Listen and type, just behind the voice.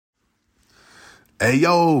Hey,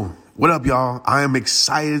 yo, what up, y'all? I am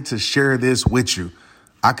excited to share this with you.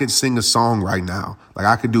 I could sing a song right now. Like,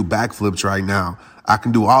 I could do backflips right now. I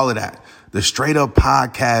can do all of that. The Straight Up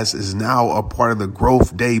Podcast is now a part of the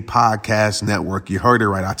Growth Day Podcast Network. You heard it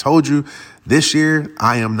right. I told you this year,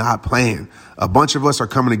 I am not playing. A bunch of us are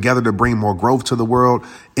coming together to bring more growth to the world,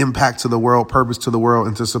 impact to the world, purpose to the world,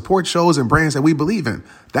 and to support shows and brands that we believe in.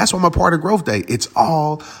 That's why I'm a part of Growth Day. It's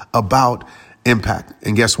all about impact.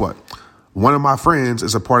 And guess what? One of my friends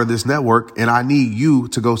is a part of this network, and I need you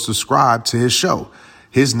to go subscribe to his show.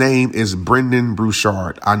 His name is Brendan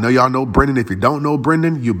Brouchard. I know y'all know Brendan. If you don't know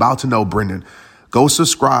Brendan, you're about to know Brendan. Go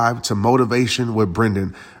subscribe to Motivation with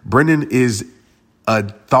Brendan. Brendan is a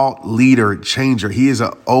thought leader changer. He is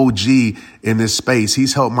an OG in this space.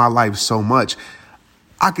 He's helped my life so much.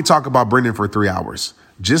 I could talk about Brendan for 3 hours.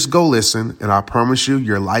 Just go listen, and I promise you,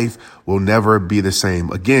 your life will never be the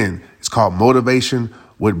same. Again, it's called Motivation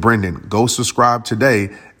with Brendan. Go subscribe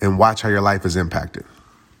today and watch how your life is impacted.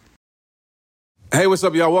 Hey, what's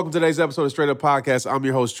up, y'all? Welcome to today's episode of Straight Up Podcast. I'm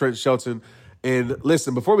your host, Trent Shelton. And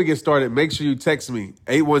listen, before we get started, make sure you text me,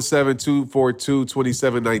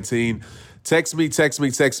 817-242-2719. Text me.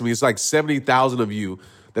 It's like 70,000 of you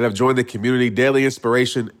that have joined the community. Daily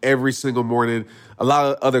inspiration every single morning. A lot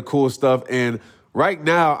of other cool stuff. And right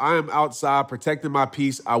now, I am outside protecting my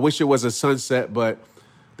peace. I wish it was a sunset, but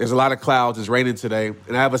there's a lot of clouds. It's raining today.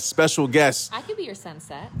 And I have a special guest. I could be your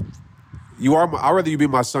sunset. You are. I'd rather you be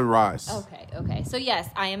my sunrise. Okay. So, yes,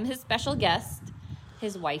 I am his special guest,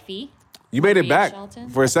 his wifey. You made it back Shelton.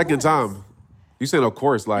 for a second time. You said, of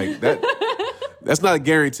course, like that. That's not a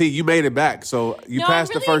guarantee. You made it back. So you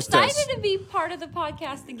passed the first test. I'm really excited to be part of the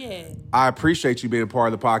podcast again. I appreciate you being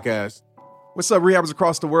part of the podcast. What's up, rehabbers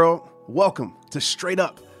across the world? Welcome to Straight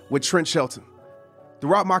Up with Trent Shelton.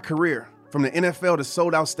 Throughout my career, from the NFL to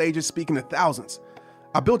sold-out stages speaking to thousands,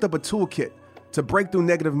 I built up a toolkit to break through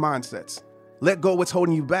negative mindsets, let go of what's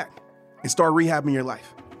holding you back, and start rehabbing your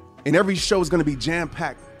life. And every show is going to be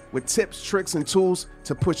jam-packed with tips, tricks, and tools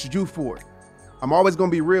to push you forward. I'm always going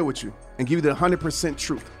to be real with you and give you the 100%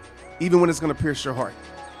 truth, even when it's going to pierce your heart.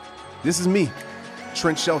 This is me,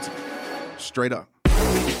 Trent Shelton. Straight up.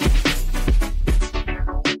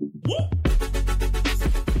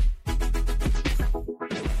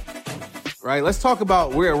 Right, let's talk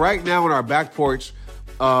about we're right now in our back porch.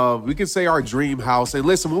 We can say our dream house. And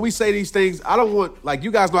listen, when we say these things, I don't want, like,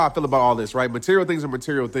 you guys know how I feel about all this, right? Material things are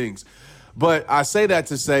material things. But I say that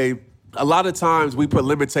to say a lot of times we put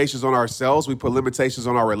limitations on ourselves. We put limitations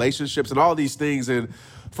on our relationships and all these things. And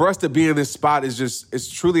for us to be in this spot is just, it's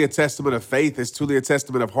truly a testament of faith. It's truly a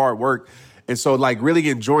testament of hard work. And so, like, really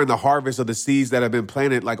enjoying the harvest of the seeds that have been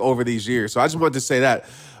planted, like, over these years. So I just wanted to say that.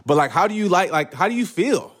 But, like, how do you how do you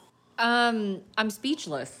feel? I'm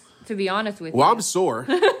speechless, to be honest with you. Well, I'm sore.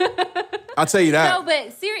 I'll tell you that. No,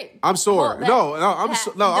 but seriously, I'm sore. No one needs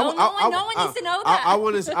to know that. I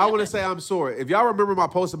want to say I'm sore. If y'all remember my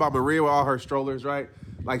post about Maria with all her strollers, right?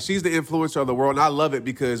 Like, she's the influencer of the world, and I love it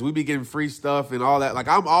because we be getting free stuff and all that. Like,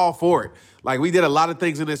 I'm all for it. Like, we did a lot of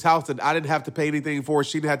things in this house that I didn't have to pay anything for.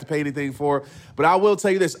 She didn't have to pay anything for. But I will tell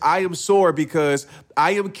you this. I am sore because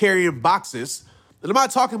I am carrying boxes. And I'm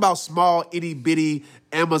not talking about small, itty-bitty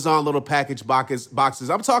Amazon little package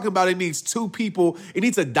boxes. I'm talking about it needs two people. It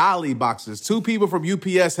needs a dolly boxes. 2 people from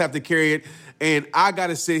UPS have to carry it. And I got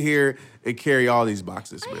to sit here and carry all these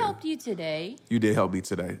boxes, man. I helped you today. You did help me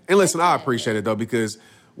today. And listen, I appreciate it, though, because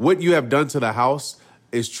what you have done to the house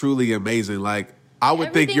is truly amazing. Like, I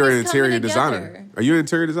would think you're an interior designer. Are you an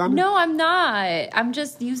interior designer? No, I'm not. I'm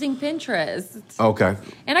just using Pinterest. Okay.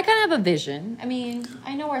 And I kind of have a vision. I mean,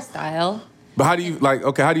 I know our style. But how do you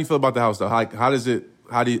how do you feel about the house, though? How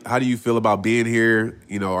do you feel about being here?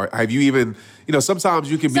 You know, or have you even,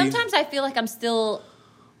 sometimes you can be. Sometimes I feel like I'm still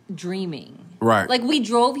dreaming. Right. Like, we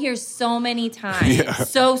drove here so many times. Yeah.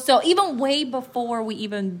 So even way before we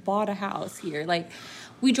even bought a house here. Like,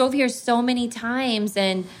 we drove here so many times,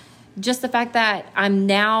 and just the fact that I'm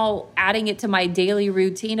now adding it to my daily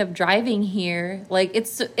routine of driving here, like,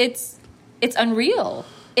 it's unreal.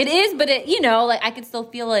 It is, but I can still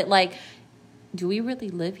feel it. Like, do we really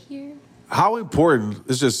live here? How important,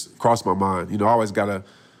 it's just crossed my mind. I always got to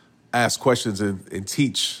ask questions and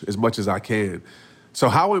teach as much as I can. So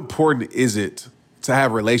how important is it to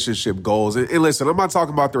have relationship goals? And listen, I'm not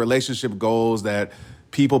talking about the relationship goals that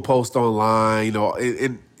people post online,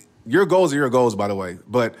 and your goals are your goals, by the way.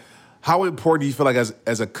 But how important do you feel like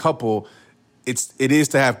as a couple it is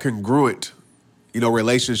to have congruent,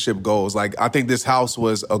 relationship goals? Like, I think this house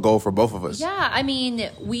was a goal for both of us. Yeah, I mean,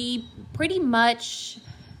 we pretty much,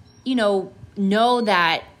 know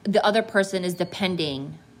that the other person is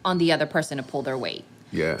depending on the other person to pull their weight.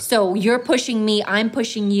 Yeah. So you're pushing me, I'm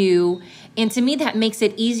pushing you. And to me, that makes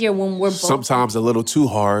it easier when we're both. Sometimes a little too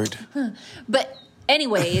hard. But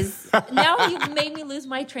anyways, now you've made me lose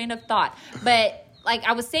my train of thought. But like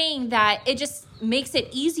I was saying, that it just makes it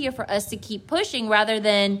easier for us to keep pushing rather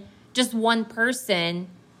than just one person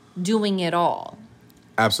doing it all.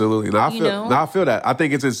 Absolutely. No, I feel that. I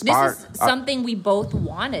think it's inspired. This is something we both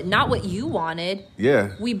wanted, not what you wanted.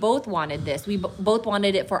 Yeah. We both wanted this. We both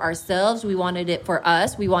wanted it for ourselves. We wanted it for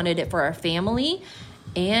us. We wanted it for our family.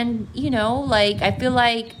 And, like, I feel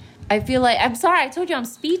like, I'm sorry, I told you I'm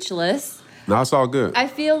speechless. No, it's all good. I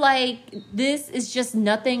feel like this is just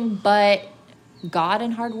nothing but God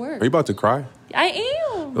and hard work. Are you about to cry? I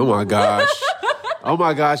am. Oh, my gosh. Oh,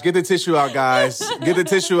 my gosh. Get the tissue out, guys. Get the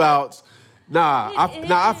tissue out.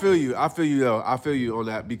 I feel you. I feel you, though. I feel you on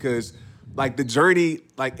that because, like, the journey,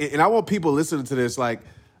 like, and I want people listening to this, like,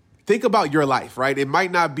 think about your life, right? It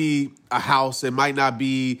might not be a house. It might not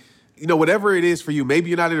be, whatever it is for you. Maybe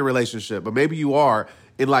you're not in a relationship, but maybe you are.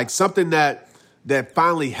 And, like, something that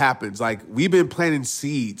finally happens. Like, we've been planting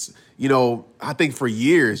seeds, I think for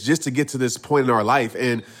years just to get to this point in our life.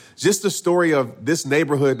 And just the story of this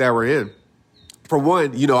neighborhood that we're in. For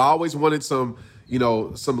one, I always wanted some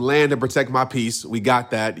land to protect my peace. We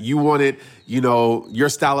got that. You wanted, your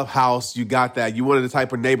style of house. You got that. You wanted the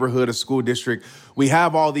type of neighborhood, a school district. We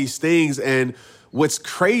have all these things. And what's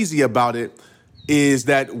crazy about it is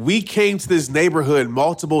that we came to this neighborhood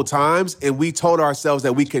multiple times and we told ourselves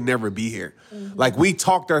that we could never be here. Mm-hmm. Like we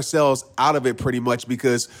talked ourselves out of it pretty much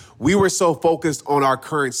because we were so focused on our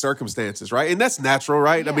current circumstances, right? And that's natural,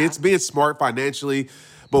 right? Yeah. I mean, it's being smart financially.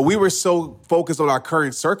 But we were so focused on our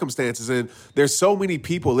current circumstances. And there's so many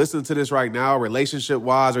people listening to this right now,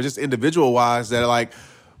 relationship-wise or just individual-wise, that are like,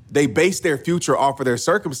 they base their future off of their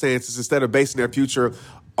circumstances instead of basing their future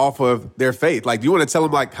off of their faith. Like, do you want to tell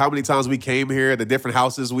them, like, how many times we came here, the different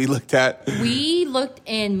houses we looked at? We looked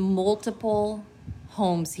in multiple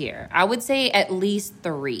homes here. I would say at least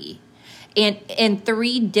 3. And in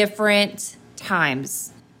 3 different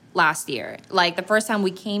times last year. Like, the first time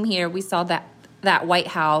we came here, we saw that white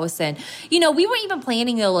house. And, we weren't even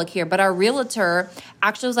planning to look here, but our realtor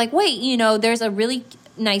actually was like, wait, there's a really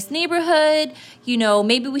nice neighborhood,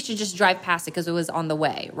 maybe we should just drive past it because it was on the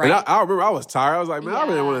way, right? And I remember I was tired. I was like, man, I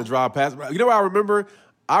really want to drive past. You know what I remember?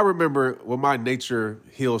 I remember with my nature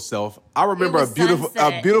healed self, I remember a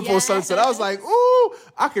beautiful sunset. I was like, ooh,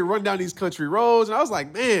 I can run down these country roads. And I was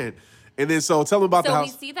like, man. And then so tell them about the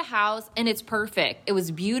house. So we see the house and it's perfect. It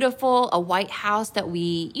was beautiful, a white house that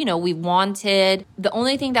we wanted. The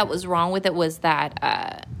only thing that was wrong with it was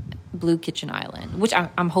that blue kitchen island, which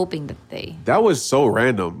I'm hoping that they... That was so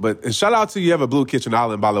random. But shout out to you have a blue kitchen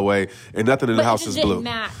island, by the way, and nothing in the house is blue.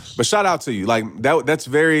 Match. But shout out to you. Like, that's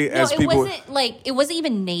very... No, it wasn't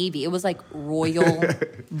even navy. It was like royal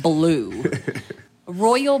blue.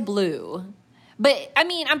 Royal blue. But, I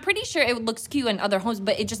mean, I'm pretty sure it looks cute in other homes,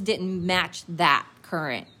 but it just didn't match that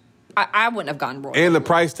current. I wouldn't have gone royal. And the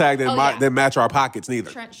price tag didn't match our pockets neither.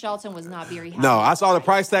 Trent Shelton was not very happy. No, I saw the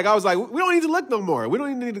price tag. I was like, we don't need to look no more. We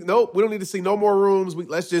don't need to see no more rooms.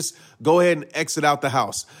 Let's just go ahead and exit out the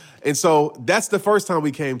house. And so that's the first time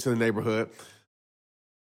we came to the neighborhood.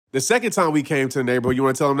 The second time we came to the neighborhood, you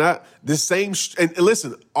want to tell them that? The same, and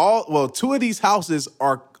listen, 2 of these houses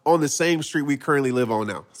are on the same street we currently live on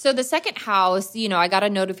now. So the second house, I got a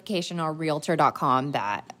notification on Realtor.com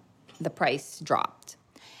that the price dropped.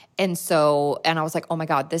 And I was like, oh my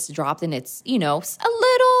God, this dropped and it's, a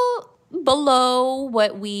little below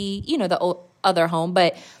what we, the other home,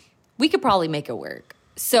 but we could probably make it work.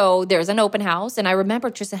 So there's an open house. And I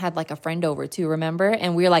remember Tristan had like a friend over too, remember?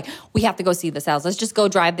 And we were like, we have to go see this house. Let's just go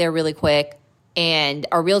drive there really quick. And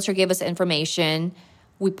our realtor gave us information.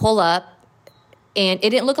 We pull up. And it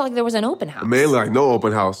didn't look like there was an open house. Man, like no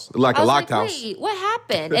open house, like a locked house. Wait, what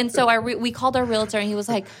happened? And so we called our realtor, and he was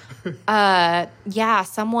like, "Yeah,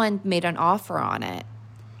 someone made an offer on it."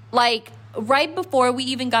 Like right before we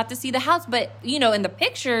even got to see the house, but in the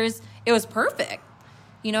pictures, it was perfect.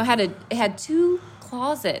 It had 2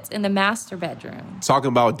 closets in the master bedroom. Talking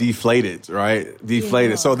about deflated, right? Deflated.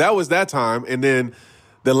 Yeah. So that was that time, and then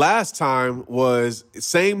the last time was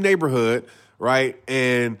same neighborhood, right?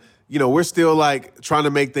 And we're still like trying to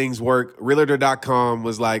make things work. Realtor.com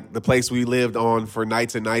was like the place we lived on for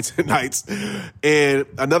nights and nights and nights. And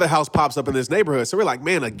another house pops up in this neighborhood. So we're like,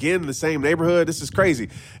 man, again, the same neighborhood? This is crazy.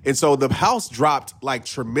 And so the house dropped like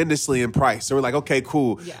tremendously in price. So we're like, okay,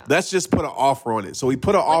 cool. Yeah. Let's just put an offer on it. So we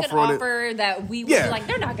put an offer on it. An offer that we were like,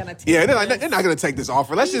 they're not going to take this. Yeah, they're not going to take this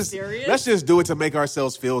offer. Let's just do it to make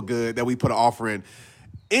ourselves feel good that we put an offer in.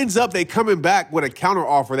 Ends up they coming back with a counter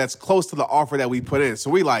offer that's close to the offer that we put in. So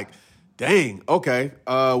we like, dang, okay,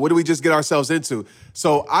 what do we just get ourselves into?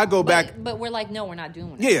 So I go back. But we're like, no, we're not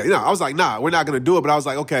doing it. Yeah, I was like, nah, we're not going to do it. But I was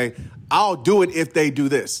like, okay, I'll do it if they do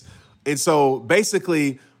this. And so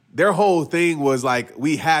basically their whole thing was like,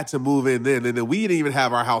 we had to move in then. And then we didn't even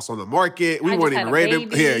have our house on the market. We weren't even ready.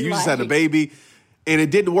 Yeah, you just had a baby. And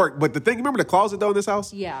it didn't work. But the thing, remember the closet though in this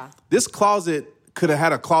house? Yeah. This closet could have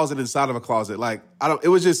had a closet inside of a closet. Like, it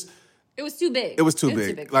was too big. It was too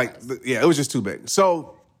big. Like, it was just too big.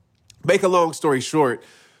 So make a long story short,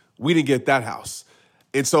 we didn't get that house.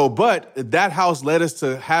 And so, but that house led us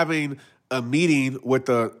to having a meeting with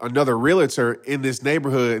another realtor in this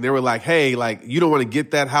neighborhood. And they were like, hey, like, you don't want to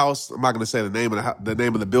get that house. I'm not going to say the name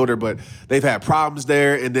of the builder, but they've had problems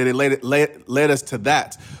there. And then it led us to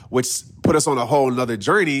that, which put us on a whole nother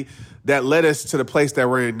journey that led us to the place that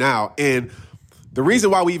we're in now. And the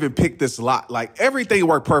reason why we even picked this lot, like everything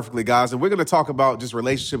worked perfectly, guys. And we're going to talk about just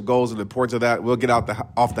relationship goals and the importance of that. We'll get off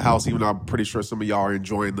the house, even though I'm pretty sure some of y'all are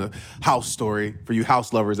enjoying the house story for you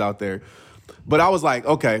house lovers out there. But I was like,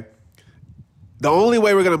 okay, the only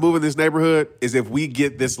way we're going to move in this neighborhood is if we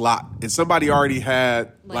get this lot. And somebody already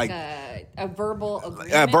had like a verbal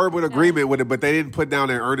agreement. A verbal agreement with it, but they didn't put down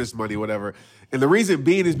their earnest money, whatever. And the reason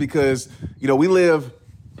being is because, we live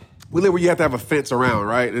where you have to have a fence around,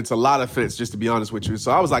 right? It's a lot of fence, just to be honest with you. So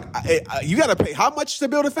I was like, hey, you got to pay how much to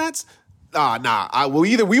build a fence? Nah.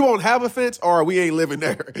 Either we won't have a fence or we ain't living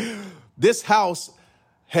there. This house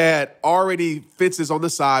had already fences on the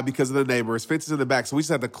side because of the neighbors, fences in the back. So we just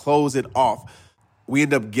had to close it off. We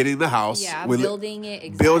ended up getting the house. Yeah, building it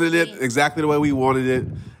exactly the way we wanted it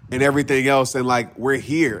and everything else. And like, we're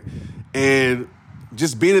here. And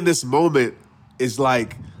just being in this moment is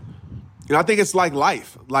like, I think it's like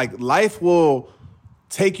life. Like, life will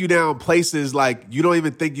take you down places like you don't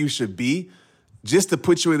even think you should be, just to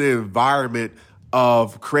put you in an environment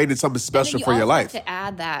of creating something special for your life. To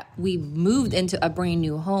add that, we moved into a brand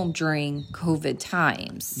new home during COVID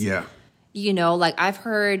times. Yeah. Like I've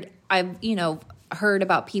heard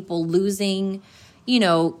about people losing,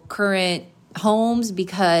 current homes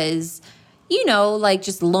because, like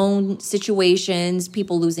just loan situations,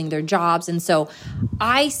 people losing their jobs. And so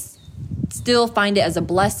I still find it as a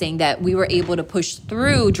blessing that we were able to push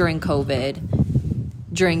through during COVID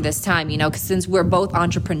during this time, because since we're both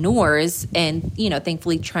entrepreneurs and,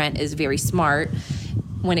 thankfully Trent is very smart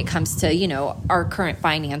when it comes to, our current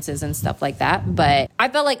finances and stuff like that. But I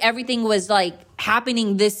felt like everything was like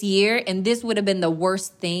happening this year, and this would have been the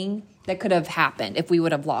worst thing that could have happened if we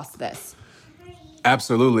would have lost this.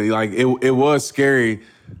 Absolutely. Like it was scary.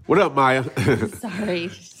 What up, Maya? Sorry.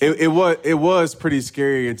 It was pretty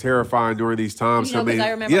scary and terrifying during these times. Because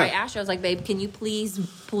I remember I asked you, I was like, babe, can you please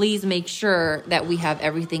make sure that we have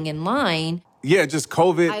everything in line? Yeah, just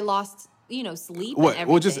COVID. I lost, sleep and everything.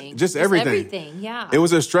 Well, just everything. Everything, yeah. It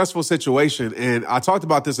was a stressful situation. And I talked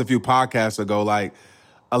about this a few podcasts ago. Like,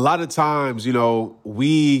 a lot of times,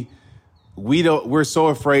 we're so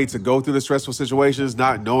afraid to go through the stressful situations,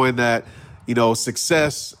 not knowing that,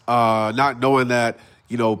 success, not knowing that,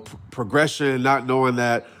 progression, not knowing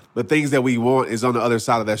that the things that we want is on the other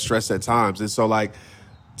side of that stress at times. And so, like,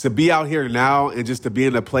 to be out here now and just to be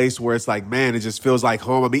in a place where it's like, man, it just feels like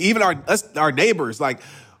home. I mean, even our neighbors, like,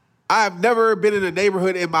 I've never been in a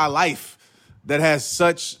neighborhood in my life that has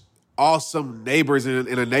such awesome neighbors in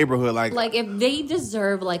a neighborhood. Like if they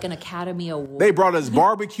deserve like an Academy Award. They brought us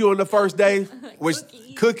barbecue on the first day, which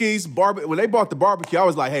cookies, when they brought the barbecue, I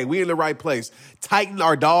was like, hey, we in the right place. Titan,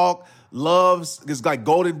 our dog, loves, it's like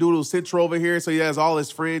Golden Doodle Central over here. So he has all his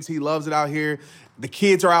friends. He loves it out here. The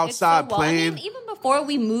kids are outside playing. And even before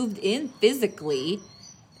we moved in physically,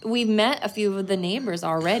 we met a few of the neighbors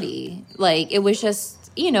already. Like, it was just,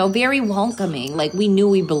 very welcoming. Like, we knew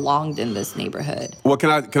we belonged in this neighborhood. Well,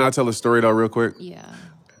 can I tell a story though real quick? Yeah.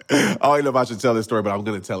 I don't know if I should tell this story, but I'm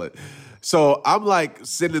going to tell it. So I'm like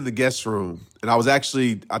sitting in the guest room, and I was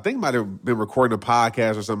actually, I think might have been recording a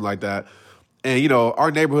podcast or something like that. And,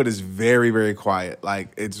 our neighborhood is very, very quiet. Like,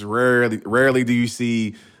 it's rarely do you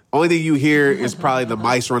see, only thing you hear is probably the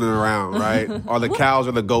mice running around, right? Or the cows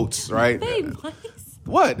or the goats, right? Hey, mice.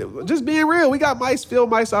 What? Just being real. We got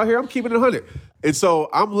field mice out here. I'm keeping it 100. And so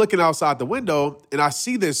I'm looking outside the window, and I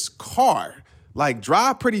see this car, like,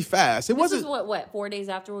 drive pretty fast. This is what, 4 days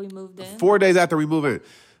after we moved in? 4 days after we moved in.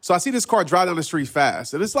 So I see this car drive down the street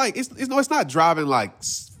fast. And it's like, it's not driving like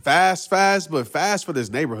fast, but fast for this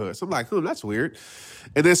neighborhood. So I'm like, that's weird.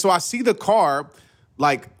 And then so I see the car,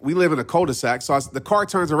 like, we live in a cul-de-sac. So the car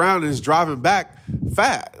turns around and is driving back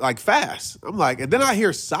fast. I'm like, and then I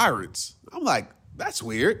hear sirens. I'm like, that's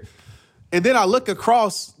weird. And then I look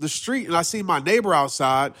across the street and I see my neighbor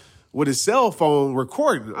outside with his cell phone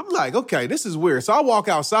recording. I'm like, okay, this is weird. So I walk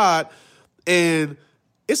outside. And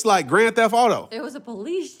it's like Grand Theft Auto. It was a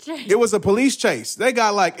police chase. It was a police chase. They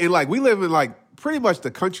got we live in pretty much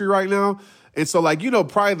the country right now. And so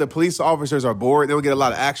probably the police officers are bored. They don't get a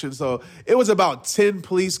lot of action. So it was about 10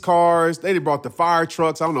 police cars. They brought the fire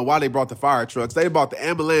trucks. I don't know why they brought the fire trucks. They brought the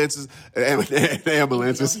ambulances. The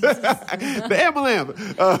ambulances. The ambulance.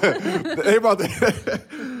 They brought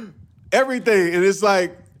everything. And it's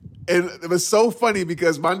and it was so funny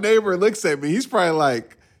because my neighbor looks at me. He's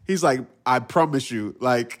like, I promise you,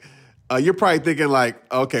 you're probably thinking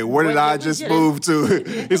okay, where did I just move to?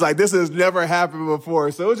 He's like, this has never happened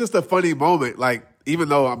before. So it was just a funny moment. Even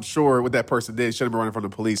though I'm sure what that person did shouldn't be running from the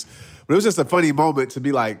police, but it was just a funny moment to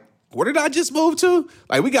be like, where did I just move to?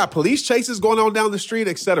 We got police chases going on down the street,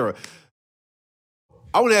 etc.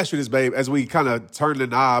 I want to ask you this, babe, as we kind of turn the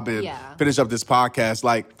knob and finish up this podcast.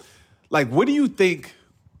 What do you think,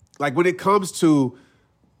 when it comes to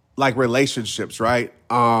relationships, right?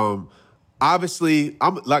 Obviously,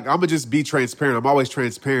 I'm gonna just be transparent. I'm always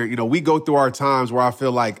transparent. We go through our times where I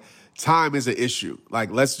feel like time is an issue. I'm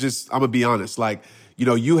gonna be honest.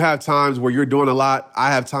 You have times where you're doing a lot.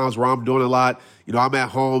 I have times where I'm doing a lot. I'm at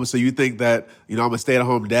home, so you think that, I'm a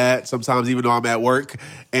stay-at-home dad sometimes, even though I'm at work.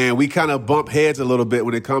 And we kind of bump heads a little bit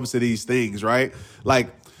when it comes to these things, right?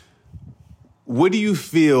 What do you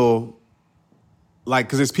feel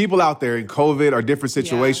because there's people out there in COVID or different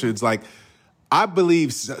situations, I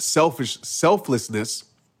believe selflessness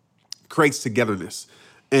creates togetherness.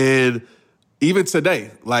 And even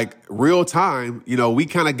today, real time, we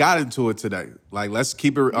kind of got into it today. Let's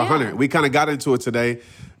keep it 100. We kind of got into it today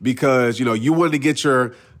because, you wanted to get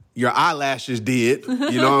your eyelashes did,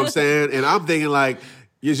 you know what I'm saying? And I'm thinking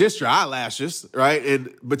it's just your eyelashes, right?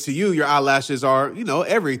 But to you, your eyelashes are,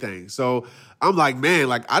 everything. So I'm like,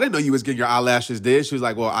 man, I didn't know you was getting your eyelashes did. She was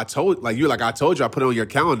like, well, I told you, I put it on your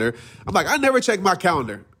calendar. I'm like, I never check my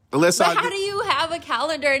calendar unless But how do you have a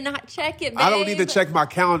calendar and not check it, babe? I don't need to check my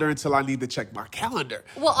calendar until I need to check my calendar.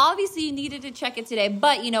 Well, obviously you needed to check it today,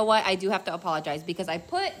 but you know what? I do have to apologize because I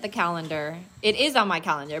put the calendar. It is on my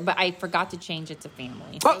calendar, but I forgot to change it to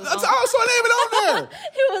family. So it ain't even on there.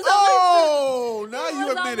 It was now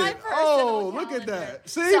you admit it. Look at that.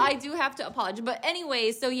 See? So I do have to apologize. But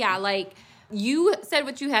anyway, so yeah, you said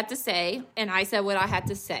what you had to say, and I said what I had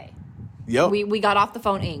to say. Yep. We got off the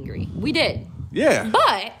phone angry. We did. Yeah.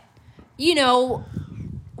 But,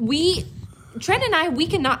 Trent and I, we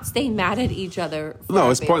cannot stay mad at each other for No,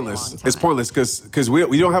 it's pointless. It's pointless because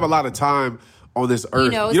we don't have a lot of time on this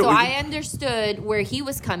earth. I understood where he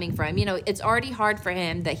was coming from. It's already hard for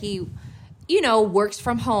him that he, works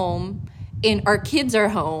from home and our kids are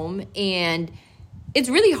home, and it's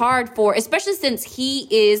really hard especially since he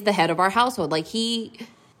is the head of our household. I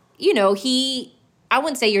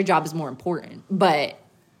wouldn't say your job is more important, but,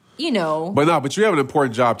 But you have an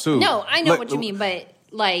important job, too. No, I know what you mean, but,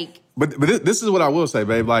 But this is what I will say,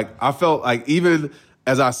 babe. I felt even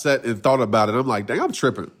as I sat and thought about it, I'm like, dang, I'm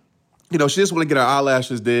tripping. She just want to get her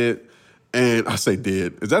eyelashes did. And I say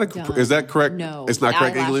did. Is that correct? No. It's not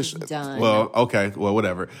correct English? Done. Well, okay. Well,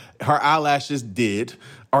 whatever. Her eyelashes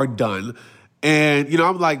are done. And,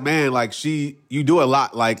 I'm like, man, you do a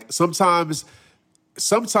lot. Sometimes,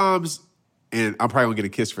 and I'm probably going to get a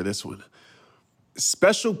kiss for this one.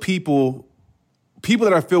 Special people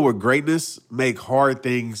that are filled with greatness make hard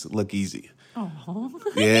things look easy. Oh.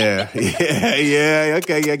 Yeah.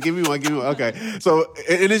 Okay, yeah, give me one. Okay. So,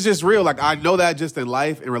 and it's just real. I know that just in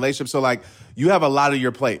life, in relationships. So, you have a lot on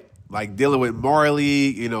your plate. Dealing with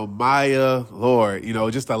Marley, Maya, Lord,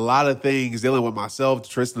 just a lot of things, dealing with myself,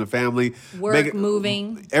 Tristan, the family.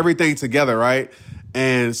 Moving. Everything together, right?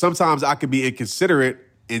 And sometimes I can be inconsiderate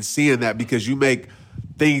in seeing that because you make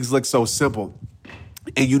things look so simple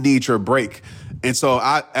and you need your break. And so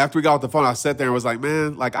after we got off the phone, I sat there and was like,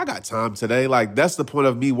 man, I got time today. That's the point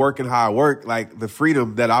of me working how I work, the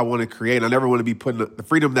freedom that I want to create. I never want to be putting the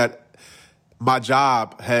freedom that my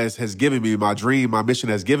job has given me, my dream, my mission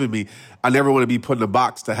has given me. I never want to be put in a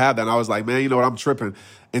box to have that. And I was like, man, you know what? I'm tripping.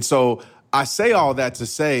 And so I say all that to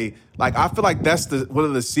say, I feel like that's one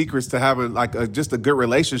of the secrets to having just a good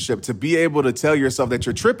relationship, to be able to tell yourself that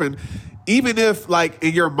you're tripping, even if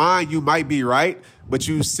in your mind you might be right, but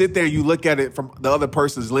you sit there and you look at it from the other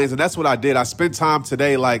person's lens. And that's what I did. I spent time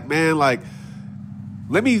today, let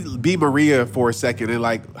me be Maria for a second. And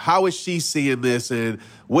how is she seeing this? And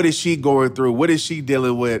what is she going through? What is she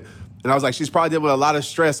dealing with? And I was like, she's probably dealing with a lot of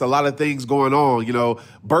stress, a lot of things going on,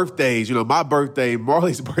 birthdays, my birthday,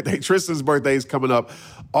 Marley's birthday, Tristan's birthday is coming up,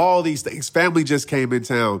 all these things. Family just came in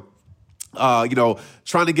town,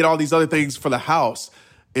 trying to get all these other things for the house.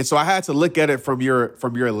 And so I had to look at it from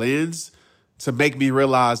your lens to make me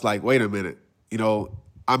realize, wait a minute,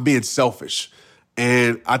 I'm being selfish.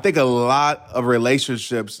 And I think a lot of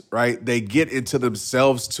relationships, right, they get into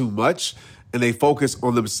themselves too much and they focus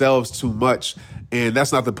on themselves too much. And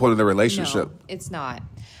that's not the point of the relationship. No, it's not.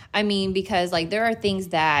 I mean, because like there are things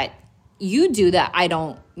that you do that I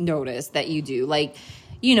don't notice that you do. Like,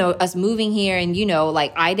 you know, us moving here and, you know,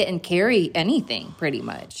 like I didn't carry anything pretty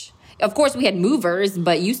much. Of course, we had movers,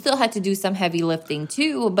 but you still had to do some heavy lifting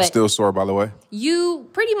too. But still sore, by the way. You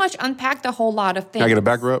pretty much unpacked a whole lot of things. Can I get a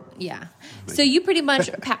back rub? Yeah. So you pretty much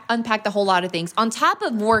unpacked a whole lot of things. On top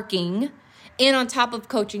of working and on top of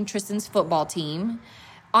coaching Tristan's football team,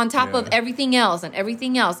 on top of everything else and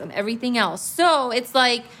everything else and everything else. So it's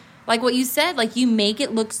like what you said, like you make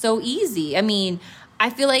it look so easy. I mean, I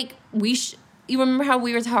feel like you remember how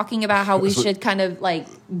we were talking about how we should kind of like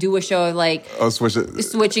do a show of like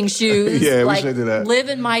switching shoes. Yeah, like, we should do that. Live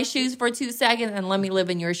in my shoes for 2 seconds and let me live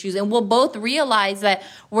in your shoes. And we'll both realize that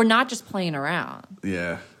we're not just playing around.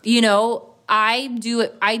 Yeah. You know, I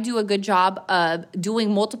do a good job of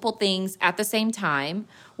doing multiple things at the same time,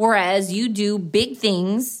 whereas you do big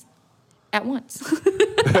things at once.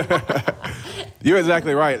 You're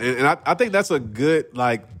exactly right. And I think that's a good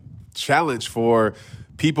like challenge for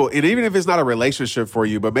people. And even if it's not a relationship for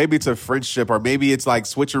you, but maybe it's a friendship, or maybe it's like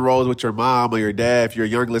switching roles with your mom or your dad, if you're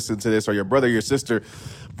young listening to this, or your brother, your sister,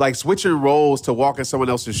 like switching roles to walk in someone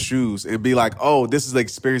else's shoes and be like, oh, this is the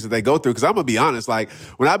experience that they go through. Because I'm going to be honest, like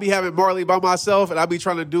when I be having Marley by myself and I be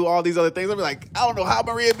trying to do all these other things, I'll be like, I don't know how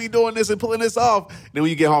Maria be doing this and pulling this off. And then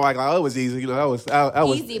when you get home, like, oh, it was easy. You know, that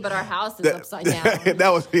was easy, but our house is upside down.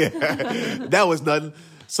 that was nothing.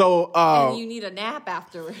 So and you need a nap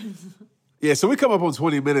afterwards. Yeah, so we come up on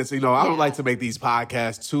 20 minutes. You know, I don't like to make these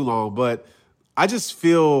podcasts too long, but I just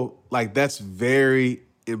feel like that's very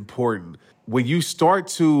important. When you start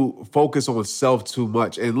to focus on self too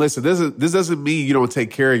much, and listen, this doesn't mean you don't take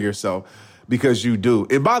care of yourself, because you do.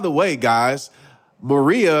 And by the way, guys,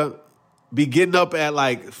 Maria be getting up at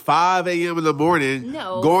like 5 a.m. in the morning,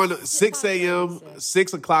 going to 6 a.m.,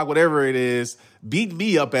 6 o'clock, whatever it is, beating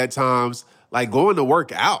me up at times, like going to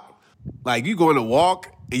work out. Like you going to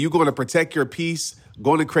walk and you going to protect your peace,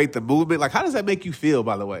 going to create the movement. Like, how does that make you feel,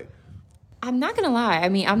 by the way? I'm not going to lie. I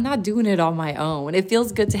mean, I'm not doing it on my own. It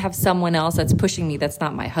feels good to have someone else that's pushing me that's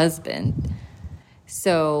not my husband.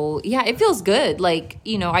 So, yeah, it feels good. Like,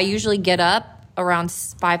 you know, I usually get up around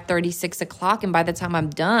 5:30, 6 o'clock, and by the time I'm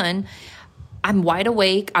done, I'm wide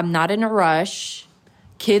awake. I'm not in a rush.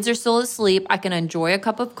 Kids are still asleep. I can enjoy a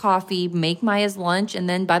cup of coffee, make Maya's lunch, and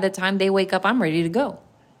then by the time they wake up, I'm ready to go.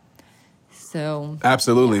 So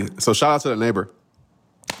absolutely. So shout out to the neighbor.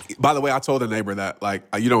 By the way, I told the neighbor that, like,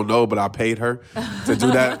 you don't know, but I paid her to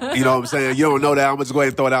do that. You know what I'm saying? You don't know that. I'm just going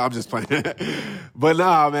to throw it out. I'm just playing. But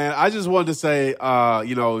nah, man, I just wanted to say,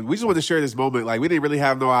 you know, we just wanted to share this moment. Like, we didn't really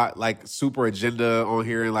have no, like, super agenda on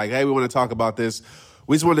here and, like, hey, we want to talk about this.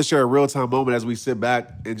 We just wanted to share a real-time moment as we sit back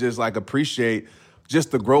and just, like, appreciate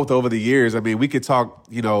just the growth over the years. I mean, we could talk,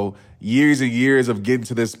 you know, years and years of getting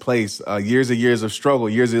to this place, years and years of struggle,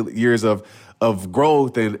 years and years of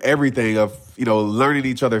growth and everything, of, you know, learning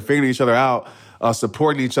each other, figuring each other out,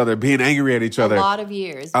 supporting each other, being angry at each other. A lot of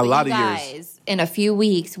years. A lot of years. In a few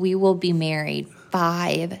weeks, we will be married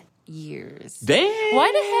 5 years. Dang. Why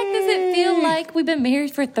the heck does it feel like we've been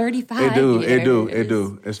married for 35 years? It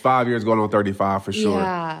do. It's 5 years going on 35 for sure.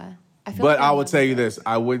 Yeah. But I will tell you this,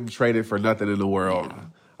 I wouldn't trade it for nothing in the world. Yeah.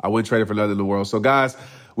 I wouldn't trade it for nothing in the world. So, guys,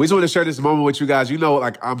 we just want to share this moment with you guys. You know,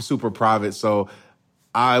 like, I'm super private, so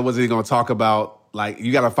I wasn't even going to talk about, like,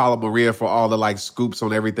 you got to follow Maria for all the, like, scoops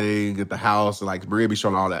on everything at the house. And, like, Maria be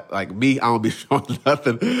showing all that. Like, me, I don't be showing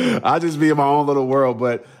nothing. I just be in my own little world.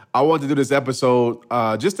 But I wanted to do this episode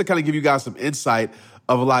just to kind of give you guys some insight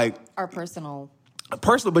of, like, our personal,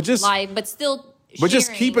 but just life, but still. But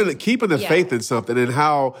just keeping the faith in something, and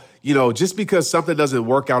how, you know, just because something doesn't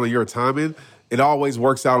work out on your timing, it always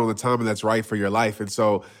works out on the timing that's right for your life. And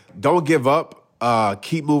so don't give up.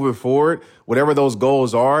 Keep moving forward, whatever those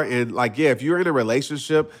goals are. And, like, yeah, if you're in a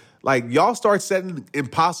relationship, like, y'all start setting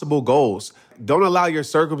impossible goals. Don't allow your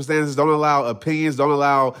circumstances, don't allow opinions, don't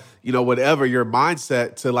allow, you know, whatever, your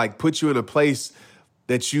mindset to, like, put you in a place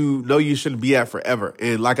that you know you shouldn't be at forever.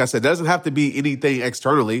 And like I said, it doesn't have to be anything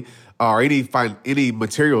externally or any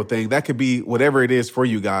material thing. That could be whatever it is for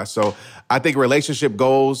you guys. So I think relationship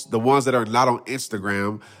goals, the ones that are not on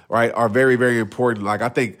Instagram, right, are very, very important. Like, I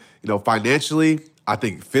think, you know, financially, I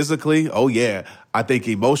think physically, oh yeah. I think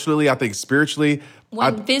emotionally, I think spiritually.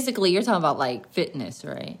 Physically, you're talking about, like, fitness,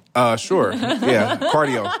 right? Sure. Yeah,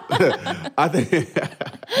 cardio. I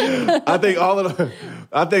think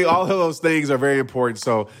all of those things are very important.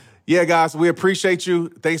 So, yeah, guys, we appreciate you.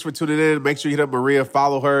 Thanks for tuning in. Make sure you hit up Maria,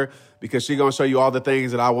 follow her. because she's going to show you all the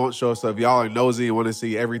things that I won't show. So if y'all are nosy and want to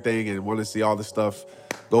see everything and want to see all the stuff,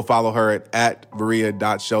 go follow her at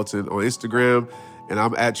Maria.Shelton on Instagram. And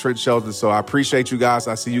I'm at Trent Shelton. So I appreciate you guys.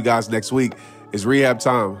 I see you guys next week. It's rehab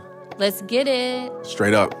time. Let's get it.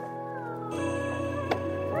 Straight Up.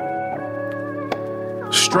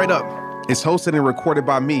 Straight Up is hosted and recorded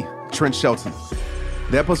by me, Trent Shelton.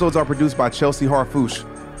 The episodes are produced by Chelsea Harfouche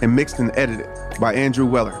and mixed and edited by Andrew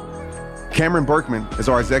Weller. Cameron Berkman is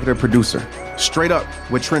our executive producer. Straight Up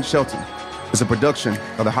with Trent Shelton is a production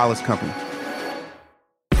of the Hollis Company.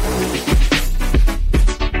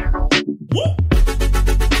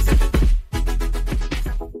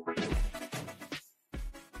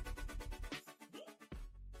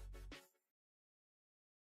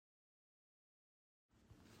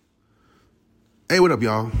 Hey, what up,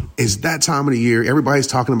 y'all? It's that time of the year. Everybody's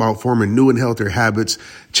talking about forming new and healthier habits.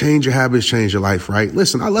 Change your habits, change your life, right?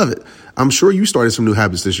 Listen, I love it. I'm sure you started some new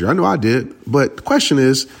habits this year. I know I did. But the question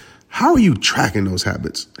is, how are you tracking those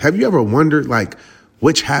habits? Have you ever wondered,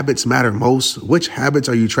 which habits matter most? Which habits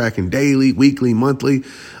are you tracking daily, weekly, monthly?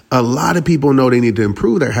 A lot of people know they need to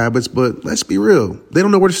improve their habits, but let's be real. They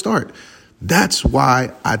don't know where to start. That's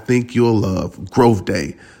why I think you'll love Growth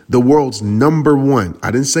Day, the world's number one,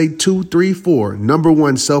 I didn't say 2, 3, 4, number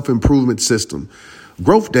one self-improvement system.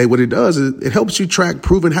 Growth Day, what it does is it helps you track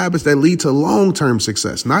proven habits that lead to long-term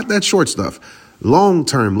success, not that short stuff.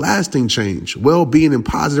 Long-term, lasting change, well-being, and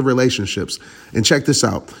positive relationships. And check this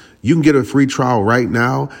out. You can get a free trial right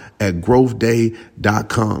now at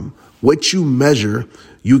growthday.com. What you measure,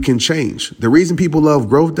 you can change. The reason people love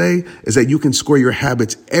Growth Day is that you can score your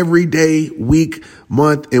habits every day, week,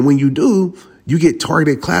 month, and when you do, you get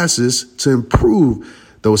targeted classes to improve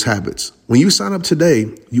those habits. When you sign up today,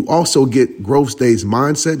 you also get Growth Day's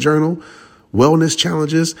mindset journal, wellness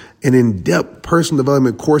challenges, and in-depth personal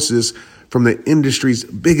development courses from the industry's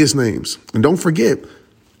biggest names. And don't forget,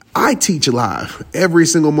 I teach live every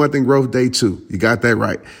single month in Growth Day too. You got that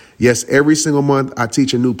right. Yes, every single month I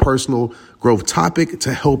teach a new personal growth topic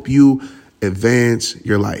to help you advance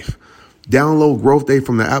your life. Download Growth Day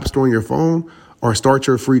from the App Store on your phone or start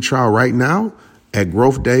your free trial right now at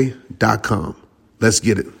growthday.com. Let's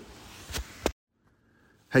get it.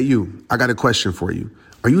 Hey, you, I got a question for you.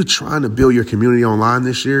 Are you trying to build your community online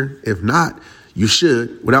this year? If not, you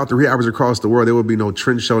should. Without the rehabbers across the world, there would be no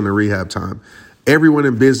Trent Shelton in rehab time. Everyone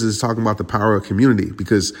in business is talking about the power of community,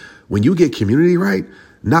 because when you get community right,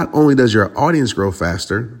 not only does your audience grow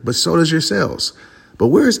faster, but so does your sales. But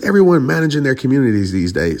where is everyone managing their communities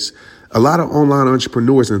these days? A lot of online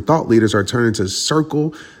entrepreneurs and thought leaders are turning to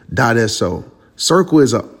Circle.so. Circle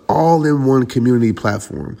is an all-in-one community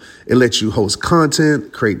platform. It lets you host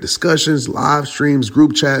content, create discussions, live streams,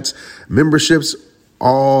 group chats, memberships,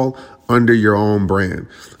 all under your own brand.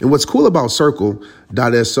 And what's cool about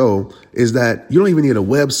Circle.so is that you don't even need a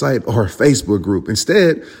website or a Facebook group.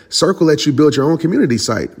 Instead, Circle lets you build your own community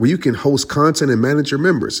site where you can host content and manage your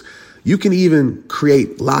members. You can even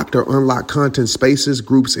create locked or unlocked content spaces,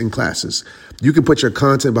 groups, and classes. You can put your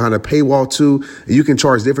content behind a paywall too, and you can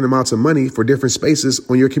charge different amounts of money for different spaces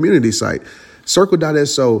on your community site.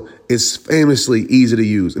 Circle.so is famously easy to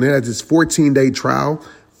use, and it has this 14-day trial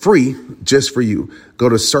free just for you. Go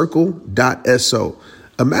to Circle.so.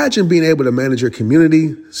 Imagine being able to manage your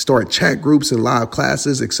community, start chat groups and live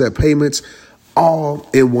classes, accept payments, all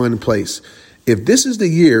in one place. If this is the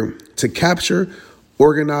year to capture,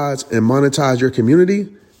 organize, and monetize your community,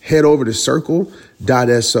 head over to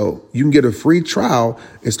Circle.so. You can get a free trial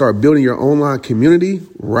and start building your online community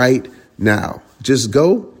right now. Just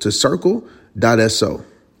go to Circle.so.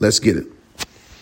 Let's get it.